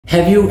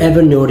Have you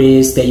ever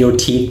noticed that your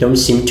teeth don't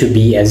seem to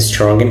be as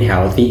strong and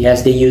healthy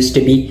as they used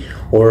to be?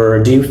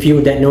 Or do you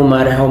feel that no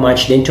matter how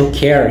much dental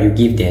care you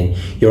give them,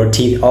 your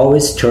teeth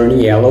always turn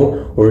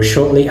yellow, or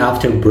shortly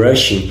after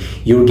brushing,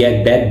 you'll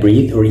get bad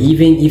breath, or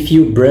even if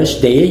you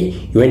brush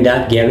daily, you end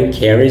up getting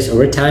caries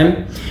over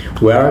time?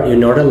 Well, you're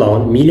not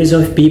alone. Millions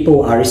of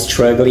people are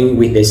struggling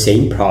with the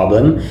same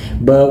problem.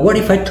 But what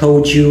if I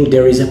told you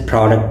there is a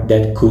product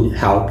that could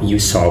help you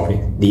solve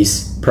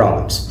these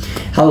problems?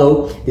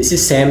 Hello, this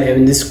is Sam, and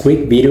in this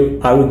quick video,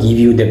 I will give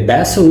you the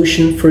best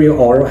solution for your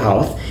oral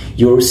health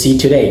you'll see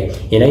today.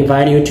 And I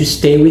invite you to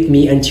stay with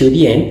me until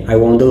the end. I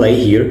won't delay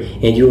here,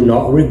 and you'll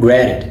not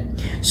regret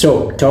it.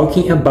 So,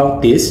 talking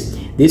about this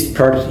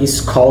product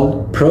is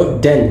called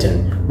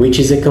ProDentim, which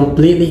is a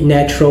completely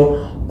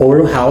natural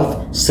oral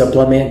health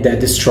supplement that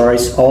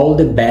destroys all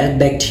the bad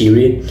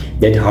bacteria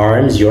that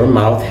harms your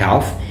mouth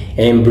health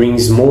and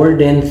brings more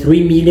than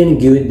 3 million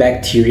good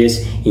bacteria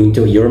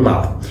into your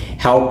mouth,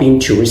 helping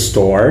to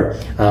restore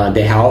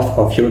the health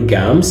of your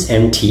gums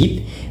and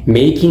teeth,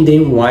 making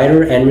them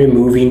whiter and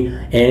removing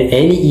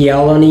any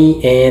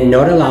yellowing and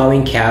not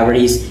allowing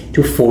cavities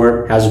to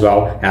form, as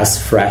well as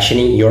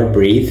freshening your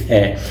breath,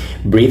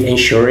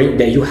 ensuring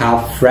that you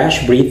have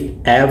fresh breath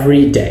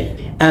every day.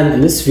 And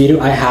in this video,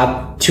 I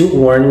have 2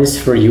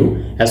 warnings for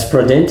you. As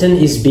ProDentim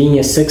is being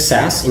a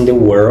success in the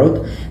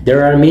world,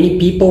 there are many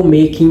people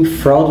making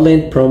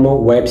fraudulent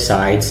promo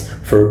websites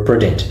for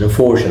ProDentim,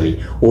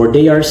 unfortunately, or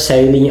they are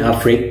selling a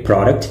fake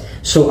product.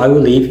 So I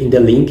will leave in the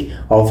link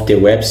of the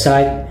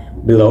website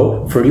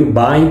below for you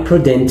buying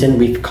ProDentim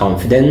with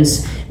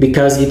confidence,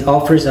 because it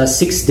offers a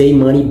 6-day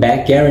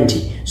money-back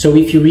guarantee. So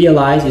if you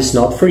realize it's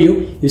not for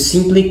you, you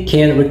simply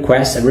can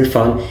request a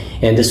refund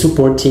and the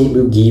support team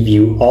will give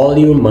you all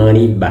your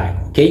money back.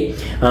 Okay,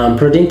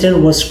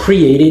 ProDentim was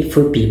created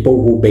for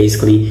people who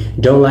basically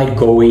don't like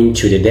going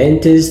to the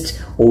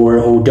dentist, or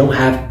who don't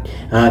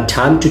have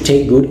time to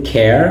take good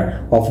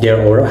care of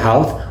their oral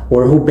health,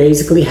 or who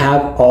basically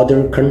have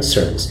other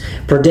concerns.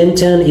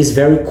 ProDentim is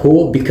very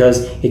cool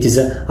because it is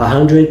a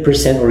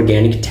 100%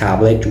 organic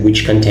tablet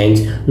which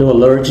contains no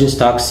allergens,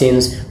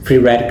 toxins, free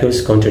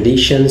radicals,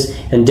 contradictions,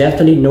 and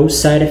definitely no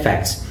side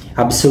effects.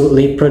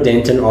 Absolutely,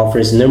 ProDentim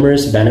offers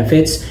numerous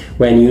benefits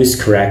when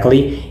used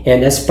correctly,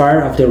 and as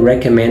part of the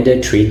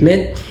recommended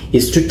treatment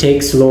is to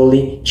take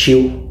slowly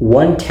chew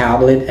 1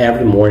 tablet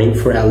every morning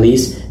for at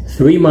least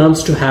 3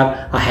 months to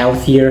have a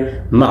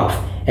healthier mouth.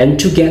 And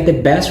to get the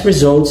best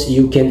results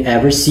you can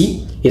ever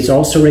see, it's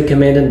also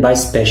recommended by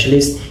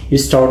specialists you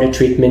start the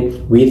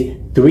treatment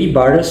with 3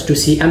 bottles to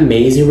see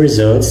amazing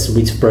results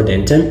with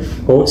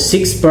ProDentim, or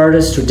 6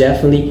 bottles to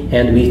definitely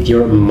end with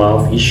your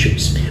mouth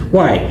issues.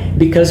 Why?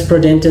 Because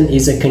ProDentim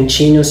is a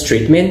continuous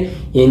treatment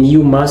and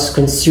you must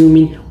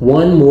consuming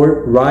 1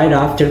 more right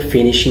after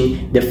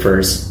finishing the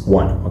first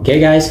one. Okay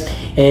guys?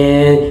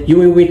 And you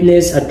will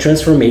witness a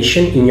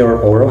transformation in your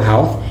oral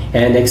health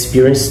and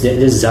experience the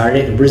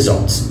desired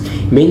results.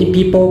 Many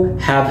people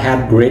have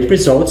had great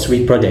results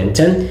with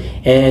ProDentim,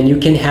 and you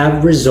can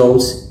have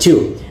results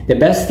too. The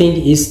best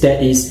thing is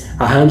that it's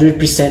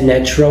 100%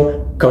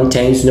 natural,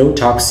 contains no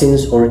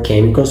toxins or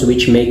chemicals,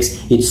 which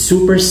makes it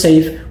super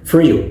safe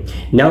for you.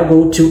 Now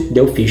go to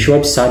the official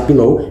website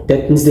below,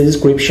 that is the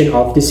description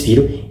of this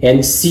video,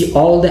 and see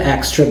all the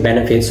extra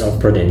benefits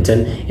of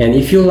ProDentim. And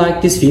if you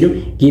like this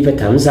video, give a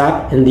thumbs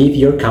up and leave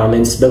your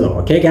comments below.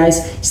 Okay guys,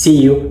 see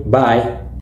you, bye.